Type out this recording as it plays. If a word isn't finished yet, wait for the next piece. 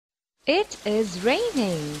It is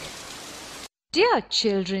raining. Dear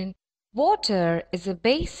children, water is a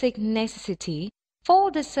basic necessity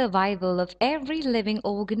for the survival of every living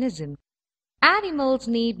organism. Animals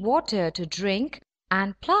need water to drink,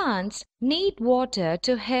 and plants need water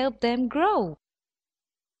to help them grow.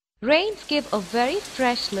 Rains give a very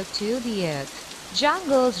fresh look to the earth.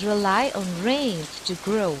 Jungles rely on rains to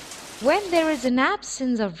grow. When there is an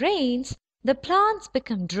absence of rains, the plants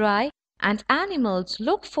become dry and animals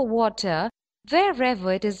look for water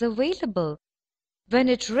wherever it is available. When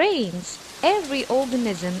it rains, every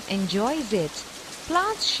organism enjoys it.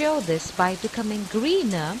 Plants show this by becoming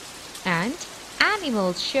greener, and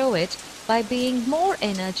animals show it by being more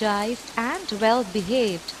energized and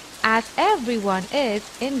well-behaved, as everyone is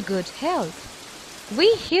in good health.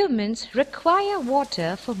 We humans require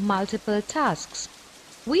water for multiple tasks.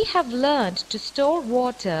 We have learned to store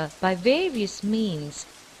water by various means,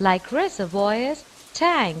 like reservoirs,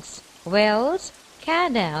 tanks, wells,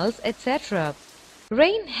 canals, etc.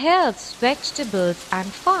 Rain helps vegetables and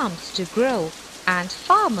farms to grow, and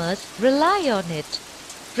farmers rely on it.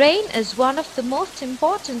 Rain is one of the most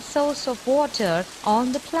important sources of water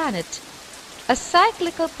on the planet. A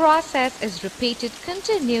cyclical process is repeated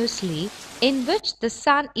continuously in which the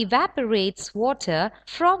sun evaporates water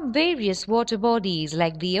from various water bodies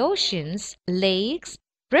like the oceans, lakes,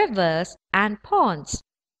 rivers, and ponds.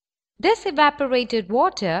 This evaporated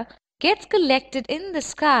water gets collected in the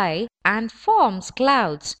sky and forms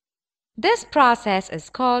clouds. This process is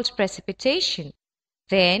called precipitation.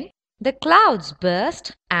 Then the clouds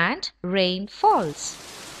burst and rain falls.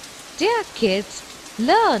 Dear kids,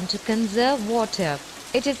 learn to conserve water.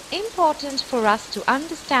 It is important for us to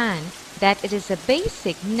understand that it is a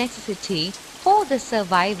basic necessity for the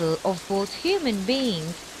survival of both human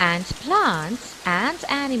beings and plants and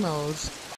animals.